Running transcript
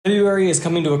February is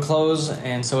coming to a close,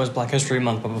 and so is Black History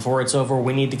Month, but before it's over,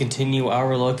 we need to continue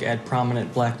our look at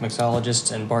prominent Black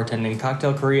mixologists and bartending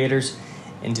cocktail creators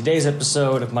in today's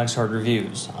episode of Mike's Hard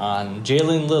Reviews on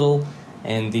Jaylynn Little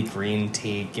and the Green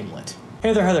Tea Gimlet.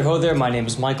 Hey there, hi there, ho there, my name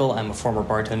is Michael. I'm a former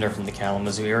bartender from the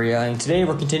Kalamazoo area, and today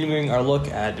we're continuing our look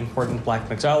at important Black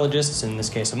mixologists, in this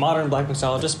case a modern Black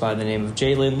mixologist by the name of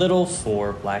Jaylynn Little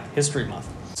for Black History Month.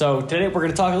 So today we're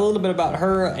going to talk a little bit about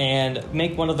her and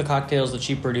make one of the cocktails that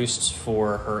she produced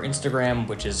for her Instagram,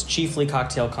 which is chiefly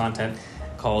cocktail content,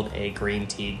 called a Green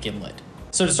Tea Gimlet.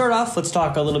 So to start off, let's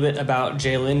talk a little bit about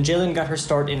Jaylynn. Jaylynn got her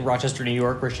start in Rochester, New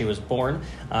York, where she was born.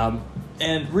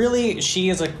 And really, she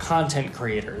is a content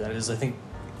creator. That is, I think,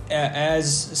 as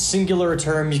singular a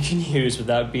term you can use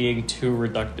without being too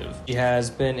reductive. She has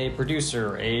been a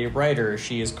producer, a writer.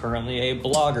 She is currently a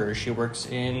blogger. She works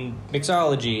in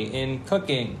mixology, in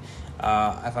cooking.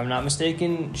 If I'm not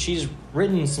mistaken, she's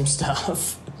written some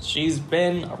stuff. She's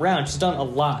been around. She's done a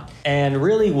lot. And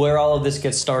really where all of this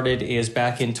gets started is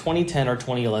back in 2010 or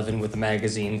 2011 with a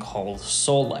magazine called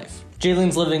Soul Life.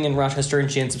 Jaylynn's living in Rochester,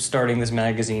 and she ends up starting this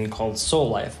magazine called Soul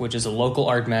Life, which is a local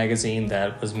art magazine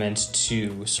that was meant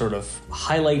to sort of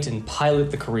highlight and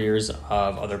pilot the careers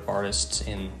of other artists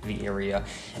in the area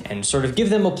and sort of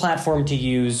give them a platform to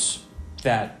use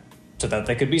so that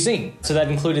they could be seen. So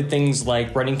that included things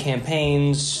like running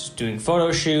campaigns, doing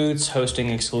photo shoots,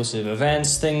 hosting exclusive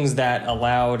events, things that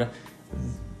really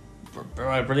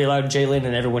allowed Jaylynn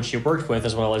and everyone she worked with,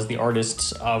 as well as the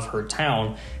artists of her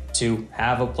town, to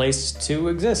have a place to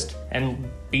exist and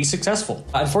be successful.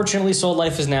 Unfortunately, Soul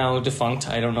Life is now defunct.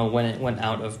 I don't know when it went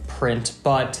out of print,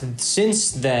 but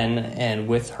since then, and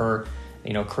with her,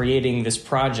 creating this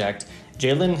project,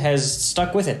 Jaylynn has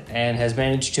stuck with it and has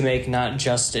managed to make not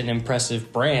just an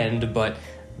impressive brand, but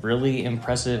really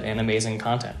impressive and amazing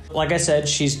content. Like I said,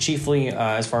 she's chiefly,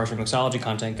 as far as her mixology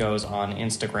content goes, on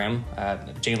Instagram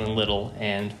at Jaylynn Little,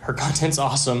 and her content's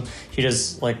awesome. She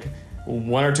does like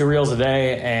 1 or 2 reels a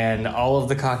day, and all of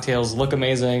the cocktails look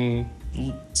amazing,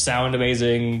 sound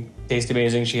amazing, taste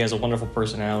amazing. She has a wonderful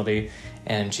personality,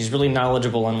 and she's really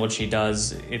knowledgeable on what she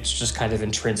does. It's just kind of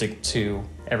intrinsic to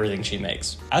everything she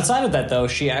makes. Outside of that, though,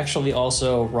 she actually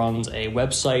also runs a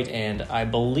website and I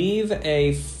believe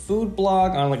a food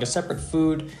blog on like a separate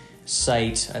food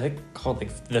site, I think called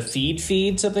like the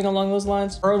Feed, something along those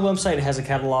lines. Her own website has a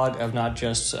catalog of not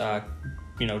just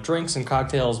drinks and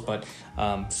cocktails, but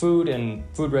food and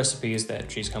food recipes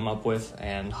that she's come up with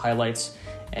and highlights.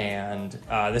 And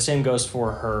the same goes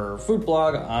for her food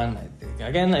blog on,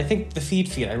 again, I think the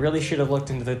Feed. I really should have looked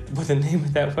into what the name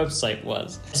of that website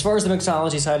was. As far as the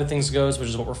mixology side of things goes, which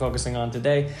is what we're focusing on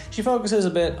today, she focuses a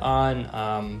bit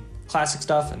on classic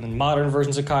stuff and then modern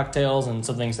versions of cocktails and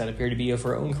some things that appear to be of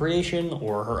her own creation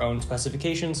or her own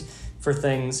specifications for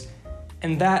things.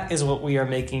 And that is what we are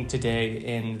making today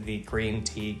in the Green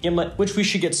Tea Gimlet, which we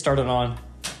should get started on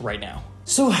right now.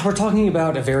 So we're talking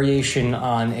about a variation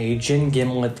on a gin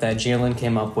gimlet that Jaylynn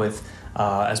came up with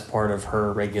as part of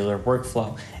her regular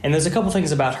workflow. And there's a couple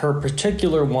things about her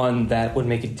particular one that would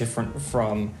make it different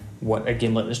from what a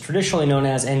gimlet is traditionally known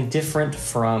as, and different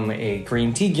from a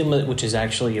green tea gimlet, which is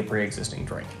actually a pre-existing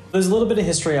drink. There's a little bit of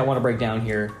history I want to break down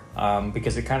here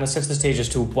because it kind of sets the stage as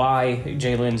to why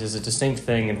Jaylynn's is a distinct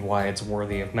thing and why it's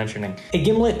worthy of mentioning. A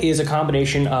gimlet is a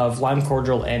combination of lime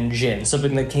cordial and gin,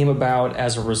 something that came about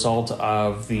as a result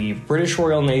of the British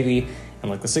Royal Navy in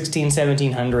like the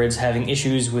 1700s having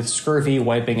issues with scurvy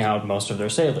wiping out most of their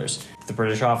sailors. The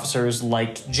British officers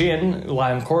liked gin.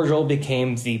 Lime cordial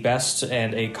became the best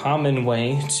and a common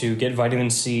way to get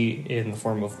vitamin C in the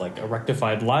form of like a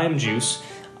rectified lime juice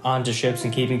onto ships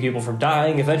and keeping people from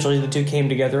dying. Eventually the two came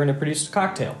together and it produced a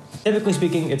cocktail. Typically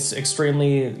speaking, it's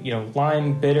extremely,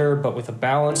 lime bitter, but with a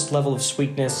balanced level of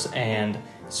sweetness and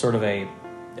sort of a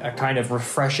kind of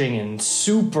refreshing and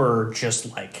super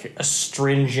just like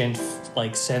astringent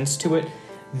like sense to it.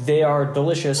 They are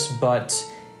delicious, but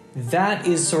that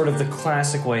is sort of the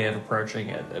classic way of approaching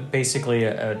it. Basically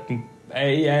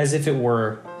as if it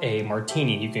were a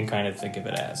martini, you can kind of think of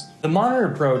it as. The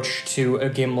modern approach to a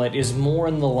gimlet is more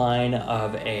in the line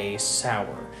of a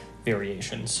sour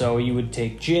variation. So you would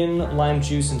take gin, lime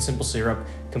juice, and simple syrup,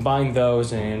 combine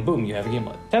those, and boom, you have a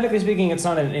gimlet. Technically speaking, it's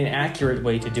not an accurate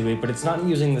way to do it, but it's not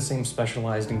using the same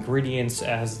specialized ingredients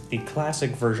as the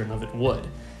classic version of it would.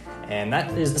 And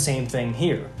that is the same thing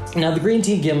here. Now, the green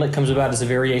tea gimlet comes about as a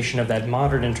variation of that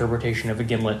modern interpretation of a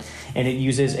gimlet, and it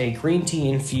uses a green tea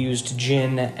infused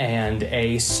gin and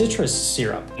a citrus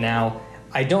syrup. Now,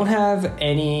 I don't have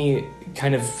any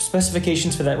kind of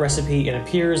specifications for that recipe. It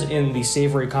appears in the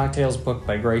Savory Cocktails book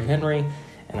by Greg Henry,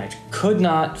 and I could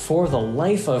not, for the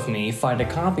life of me, find a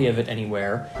copy of it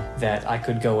anywhere that I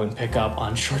could go and pick up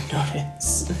on short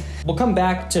notice. We'll come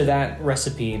back to that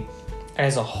recipe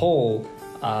as a whole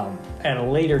at a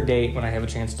later date when I have a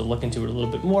chance to look into it a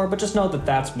little bit more, but just know that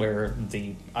that's where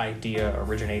the idea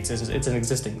originates. It's an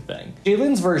existing thing.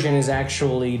 Jaylynn's version is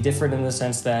actually different in the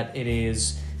sense that it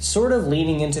is sort of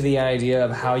leaning into the idea of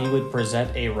how you would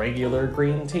present a regular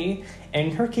green tea,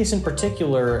 and in her case in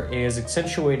particular is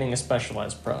accentuating a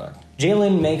specialized product.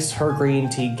 Jaylynn makes her green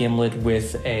tea gimlet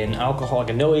with an alcoholic,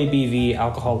 a no ABV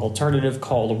alcohol alternative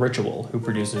called Ritual, who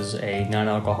produces a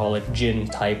non-alcoholic gin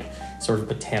type sort of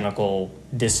botanical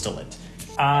distillate.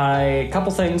 A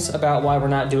couple things about why we're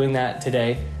not doing that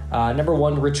today. Number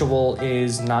one, Ritual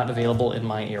is not available in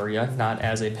my area, not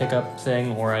as a pickup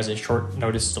thing or as a short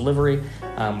notice delivery,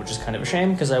 which is kind of a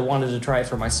shame because I wanted to try it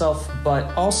for myself,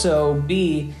 but also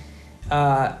B,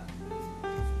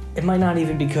 it might not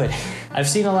even be good. I've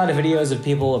seen a lot of videos of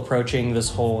people approaching this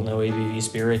whole no ABV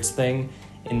spirits thing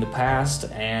in the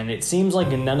past, and it seems like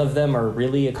none of them are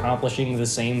really accomplishing the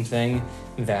same thing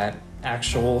that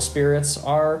actual spirits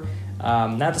are.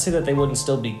 Not to say that they wouldn't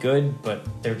still be good, but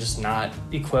they're just not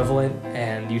equivalent,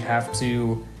 and you'd have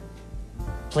to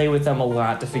play with them a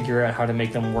lot to figure out how to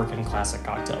make them work in classic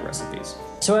cocktail recipes.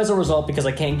 So as a result, because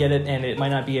I can't get it and it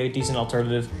might not be a decent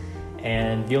alternative,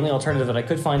 and the only alternative that I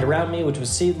could find around me, which was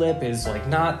Seedlip, is like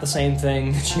not the same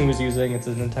thing that she was using. It's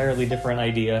an entirely different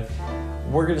idea.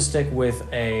 We're gonna stick with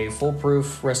a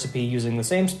foolproof recipe using the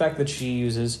same spec that she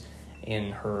uses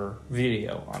in her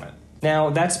video on it.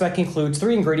 Now, that spec includes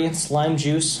 3 ingredients: lime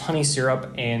juice, honey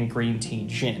syrup, and green tea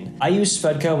gin. I use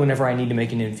Svedka whenever I need to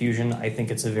make an infusion. I think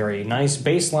it's a very nice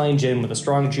baseline gin with a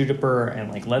strong juniper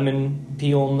and like lemon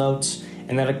peel notes,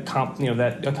 and that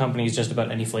accompanies just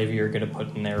about any flavor you're gonna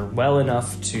put in there well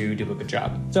enough to do a good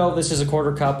job. So this is a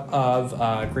 1/4 cup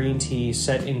of green tea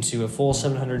set into a full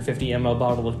 750 ml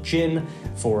bottle of gin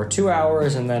for 2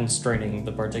 hours and then straining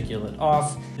the particulate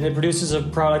off. And it produces a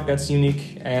product that's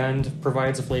unique and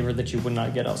provides a flavor that you would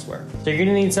not get elsewhere. So you're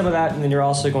gonna need some of that, and then you're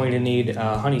also going to need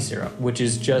honey syrup, which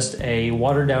is just a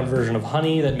watered down version of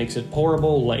honey that makes it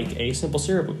pourable like a simple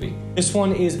syrup would be. This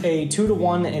one is a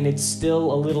 2-to-1, and it's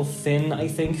still a little thin, I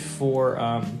think,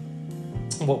 for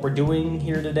what we're doing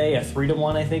here today. A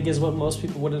 3-to-1, I think, is what most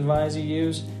people would advise you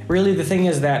use. Really, the thing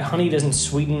is that honey doesn't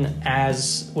sweeten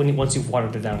once you've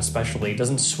watered it down especially. It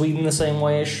doesn't sweeten the same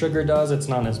way as sugar does. It's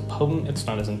not as potent, it's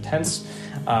not as intense,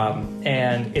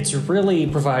 and it's really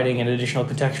providing an additional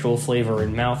contextual flavor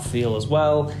and mouthfeel as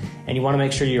well, and you want to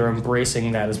make sure you're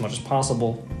embracing that as much as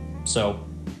possible. So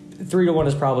 3-to-1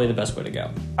 is probably the best way to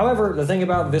go. However, the thing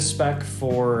about this spec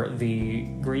for the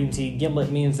green tea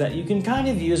gimlet means that you can kind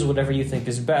of use whatever you think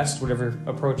is best, whatever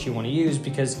approach you want to use,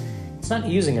 because it's not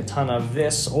using a ton of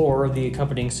this or the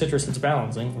accompanying citrus it's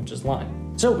balancing, which is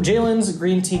lime. So Jaylynn's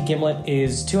green tea gimlet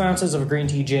is 2 ounces of green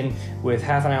tea gin with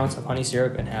 1/2 ounce of honey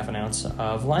syrup and 1/2 ounce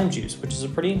of lime juice, which is a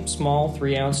pretty small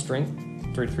 3-ounce drink,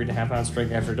 3.5 ounce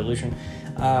drink after dilution.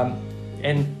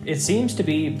 And it seems to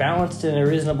be balanced in a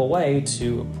reasonable way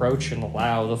to approach and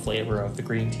allow the flavor of the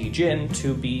green tea gin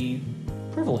to be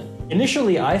prevalent.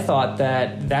 Initially, I thought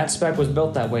that spec was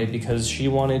built that way because she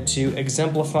wanted to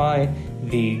exemplify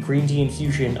the green tea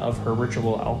infusion of her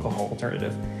Ritual alcohol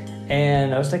alternative.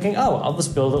 And I was thinking, oh, I'll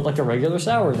just build it like a regular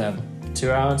sour then. 2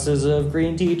 ounces of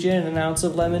green tea gin, 1 ounce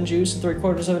of lemon juice, and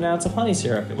 3/4 of an ounce of honey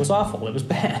syrup. It was awful, it was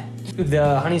bad.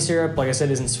 The honey syrup, like I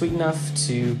said, isn't sweet enough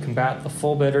to combat the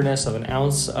full bitterness of 1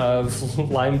 ounce of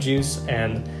lime juice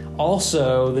and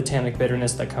also the tannic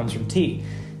bitterness that comes from tea.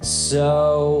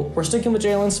 So we're sticking with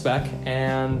Jaylynn's spec,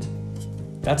 and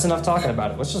that's enough talking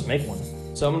about it. Let's just make one.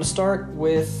 So I'm gonna start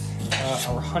with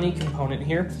our honey component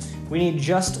here. We need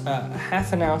just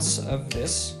 1/2 ounce of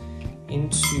this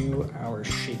into our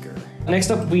shaker.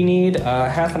 Next up, we need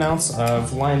 1/2 ounce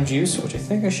of lime juice, which I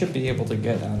think I should be able to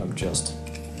get out of just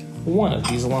 1 of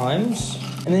these limes.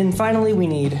 And then finally, we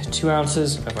need 2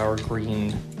 ounces of our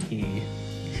green tea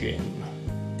gin.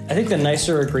 I think the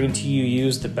nicer a green tea you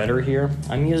use, the better here.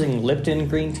 I'm using Lipton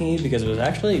green tea because it was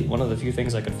actually one of the few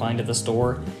things I could find at the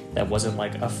store that wasn't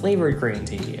like a flavored green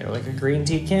tea, or like a green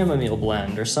tea chamomile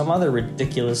blend, or some other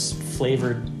ridiculous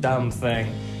flavored dumb thing.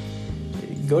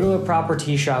 Go to a proper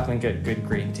tea shop and get good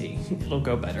green tea. It'll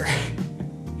go better.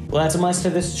 We'll add some ice to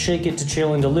this, shake it to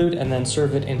chill and dilute, and then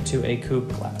serve it into a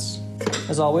coupe glass.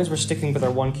 As always, we're sticking with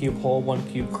our 1 cube whole, 1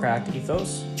 cube cracked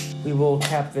ethos. We will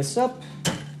cap this up,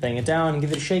 bang it down, and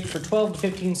give it a shake for 12 to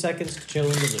 15 seconds to chill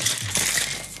and dilute.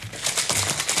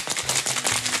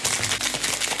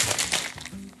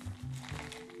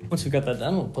 Once we've got that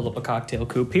done, we'll pull up a cocktail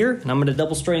coupe here, and I'm gonna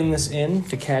double strain this in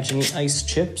to catch any ice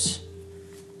chips.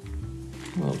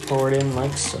 We'll pour it in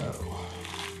like so.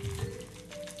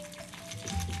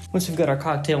 Once we've got our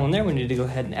cocktail in there, we need to go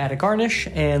ahead and add a garnish.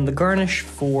 And the garnish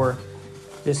for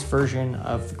this version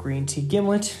of the green tea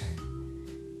gimlet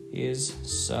is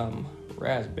some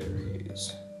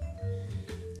raspberries.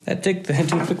 That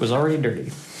toothpick was already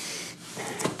dirty.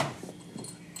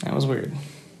 That was weird.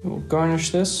 We'll garnish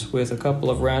this with a couple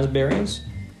of raspberries.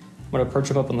 I'm gonna perch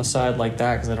them up on the side like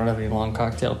that because I don't have any long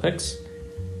cocktail picks.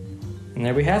 And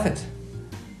there we have it,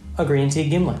 a green tea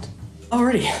gimlet.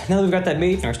 Alrighty, now that we've got that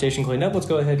made and our station cleaned up, let's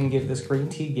go ahead and give this green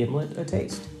tea gimlet a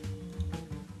taste.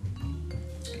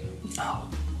 Oh,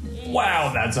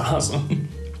 wow, that's awesome.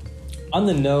 On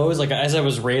the nose, like as I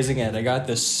was raising it, I got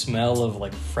this smell of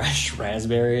like fresh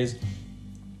raspberries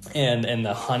and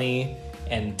the honey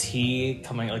and tea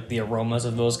coming, like the aromas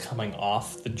of those coming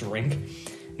off the drink.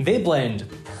 They blend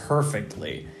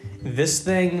perfectly. This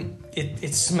thing,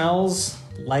 it smells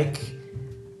like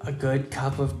a good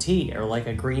cup of tea or like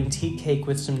a green tea cake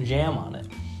with some jam on it.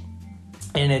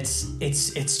 And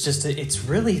it's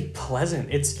really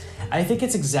pleasant. I think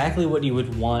it's exactly what you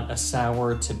would want a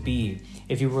sour to be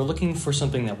if you were looking for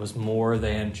something that was more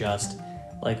than just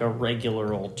like a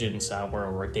regular old gin sour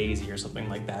or a daisy or something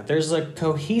like that. There's a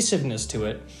cohesiveness to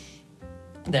it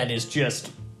that is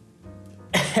just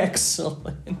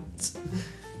excellent.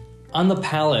 On the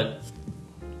palate,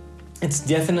 it's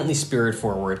definitely spirit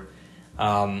forward.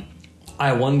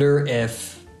 I wonder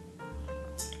if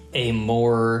a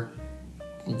more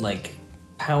like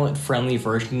palate friendly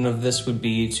version of this would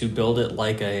be to build it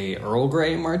like a Earl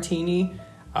Grey martini,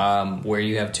 where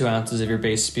you have 2 ounces of your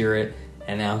base spirit,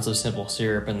 an ounce of simple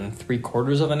syrup, and then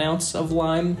 3/4 of an ounce of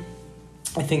lime.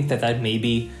 I think that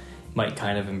maybe might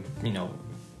kind of,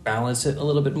 balance it a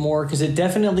little bit more, because it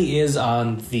definitely is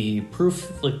on the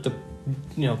proof, like the,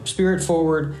 spirit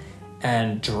forward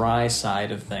and dry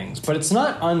side of things, but it's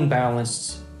not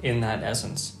unbalanced in that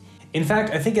essence. In fact,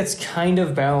 I think it's kind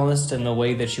of balanced in the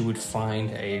way that you would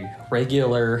find a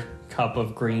regular cup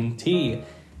of green tea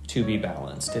to be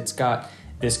balanced. It's got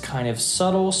this kind of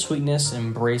subtle sweetness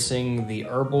embracing the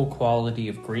herbal quality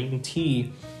of green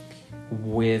tea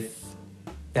with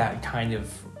that kind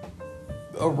of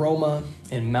aroma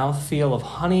and mouthfeel of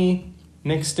honey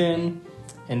mixed in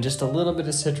and just a little bit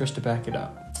of citrus to back it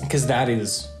up. Because that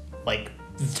is like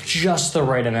just the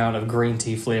right amount of green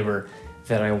tea flavor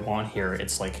that I want here.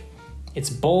 It's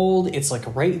bold, it's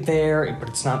like right there, but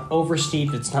it's not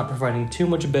oversteeped, it's not providing too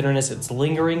much bitterness, it's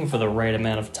lingering for the right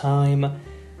amount of time.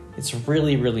 It's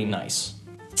really, really nice.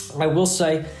 I will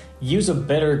say, use a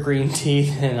better green tea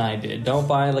than I did. Don't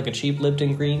buy like a cheap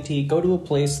Lipton green tea. Go to a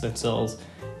place that sells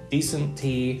decent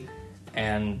tea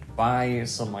and buy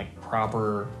some like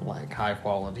proper, like high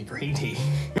quality green tea.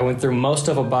 I went through most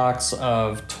of a box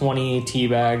of 20 tea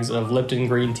bags of Lipton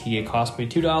green tea. It cost me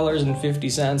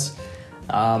 $2.50.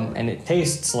 And it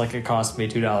tastes like it cost me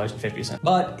 $2.50,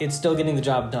 but it's still getting the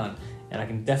job done. And I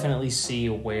can definitely see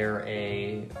where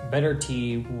a better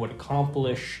tea would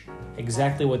accomplish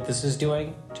exactly what this is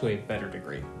doing to a better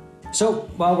degree. So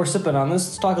while we're sipping on this,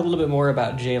 let's talk a little bit more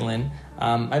about Jaylynn.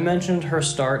 I mentioned her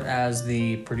start as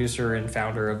the producer and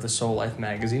founder of the Soul Life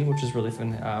magazine, which is really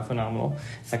phenomenal.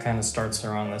 That kind of starts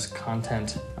her on this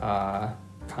content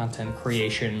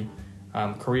creation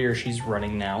career she's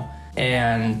running now.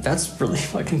 And that's really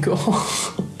fucking cool.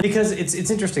 Because it's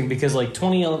interesting because like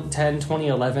 2010,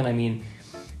 2011, I mean,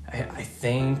 I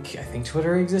think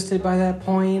Twitter existed by that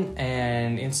point,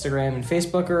 and Instagram and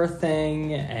Facebook are a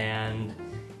thing, and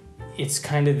it's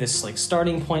kind of this like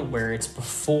starting point where it's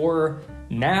before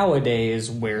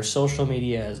nowadays where social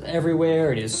media is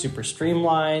everywhere. It is super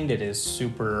streamlined, it is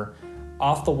super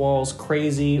off the walls,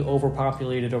 crazy,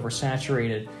 overpopulated,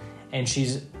 oversaturated, and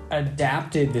she's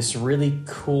adapted this really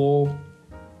cool,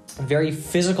 very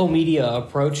physical media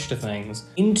approach to things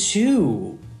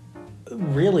into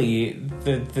really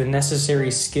the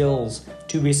necessary skills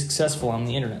to be successful on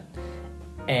the internet.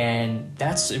 And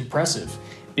that's impressive,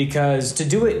 because to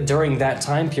do it during that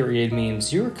time period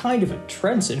means you're kind of a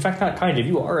trendsetter. In fact, not kind of,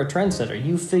 you are a trendsetter.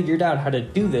 You figured out how to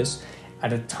do this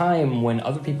at a time when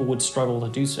other people would struggle to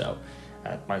do so,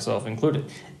 myself included.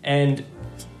 And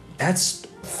that's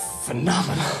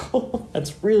phenomenal.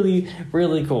 That's really,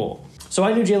 really cool. So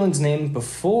I knew Jaylynn's name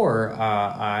before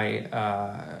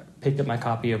I picked up my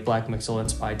copy of Black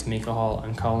Excellence by Tamika Hall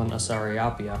and Colin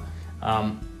Asariapia.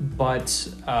 But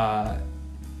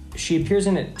she appears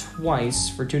in it twice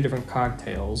for 2 different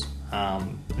cocktails.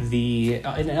 An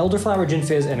elderflower gin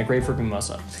fizz and a grapefruit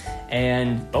mimosa.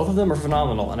 And both of them are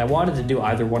phenomenal. And I wanted to do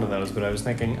either one of those, but I was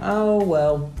thinking, oh,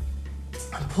 well,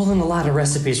 I'm pulling a lot of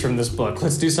recipes from this book.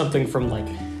 Let's do something from like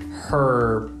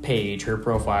her page, her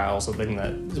profile, something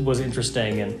that was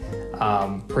interesting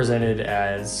and presented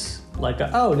as like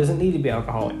oh, it doesn't need to be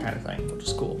alcoholic kind of thing, which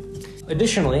is cool.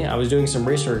 Additionally, I was doing some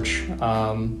research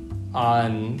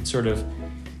on sort of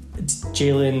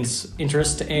Jaylynn's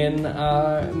interest in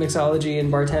mixology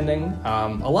and bartending.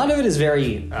 A lot of it is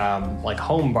very like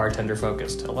home bartender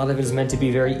focused. A lot of it is meant to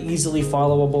be very easily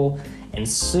followable and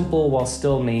simple while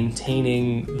still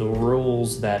maintaining the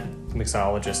rules that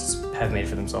mixologists have made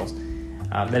for themselves.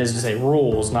 That is to say,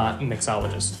 rules, not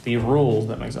mixologists. The rules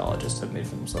that mixologists have made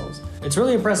for themselves. It's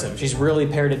really impressive. She's really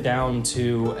pared it down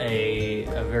to a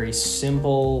very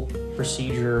simple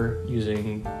procedure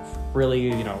using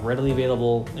really, readily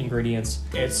available ingredients.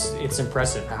 It's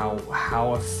impressive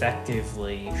how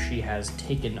effectively she has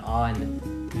taken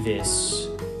on this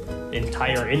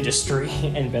entire industry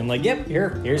and been like, yep,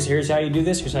 here's how you do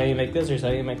this, here's how you make this, here's how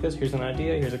you make this, here's an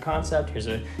idea, here's a concept, here's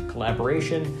a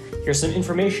collaboration, here's some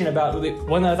information about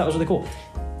one that I thought was really cool.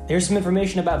 Here's some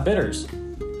information about bitters.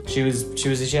 She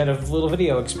had a little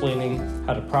video explaining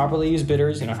how to properly use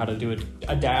bitters, how to do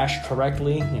a dash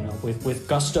correctly, with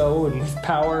gusto and with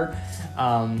power,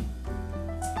 and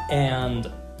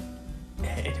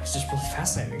it was just really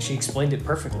fascinating. She explained it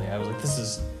perfectly. I was like, this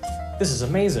is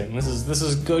amazing. This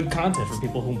is good content for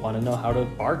people who want to know how to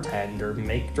bartend or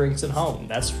make drinks at home.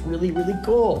 That's really, really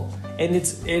cool. And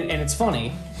it's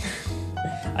funny.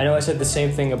 I know I said the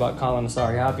same thing about Colin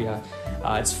Asariapia.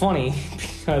 It's funny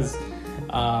because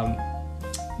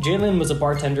Jaylynn was a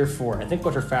bartender for, I think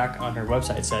what her fact on her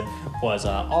website said was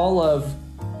all of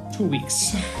 2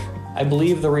 weeks. I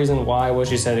believe the reason why was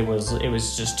she said it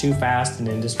was just too fast in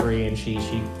industry and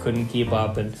she couldn't keep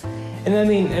up, and I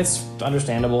mean, it's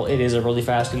understandable. It is a really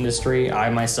fast industry. I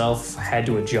myself had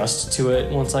to adjust to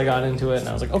it once I got into it, and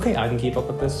I was like, okay, I can keep up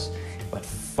with this, but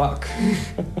fuck.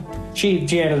 She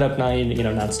ended up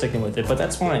not sticking with it, but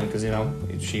that's fine because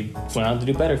she went on to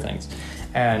do better things,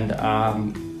 and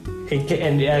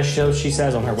as she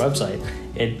says on her website,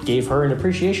 it gave her an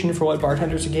appreciation for what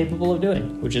bartenders are capable of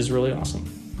doing, which is really awesome.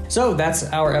 So that's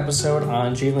our episode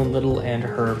on Jaylynn Little and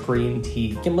her green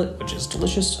tea gimlet, which is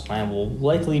delicious. I will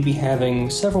likely be having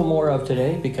several more of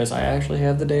today because I actually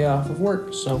have the day off of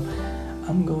work, so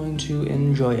I'm going to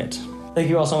enjoy it. Thank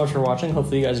you all so much for watching.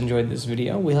 Hopefully you guys enjoyed this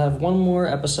video. We'll have one more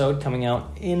episode coming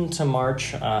out into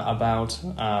March about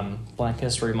Black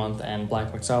History Month and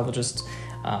Black mixologists.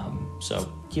 So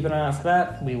keep an eye out for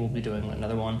that. We will be doing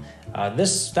another one.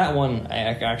 That one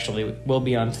actually will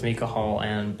be on Tamika Hall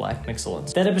and Black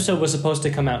Mixolence. That episode was supposed to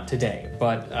come out today,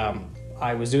 but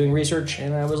I was doing research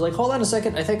and I was like, hold on a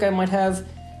second, I think I might have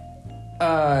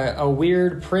a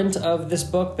weird print of this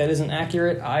book that isn't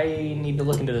accurate. I need to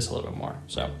look into this a little bit more.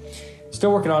 So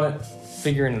still working on it,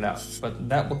 figuring it out, but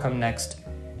that will come next.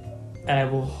 And I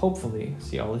will hopefully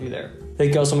see all of you there.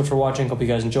 Thank you all so much for watching. Hope you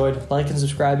guys enjoyed. Like and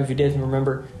subscribe if you did. And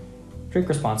remember, drink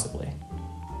responsibly.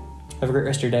 Have a great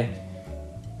rest of your day.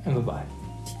 And bye-bye.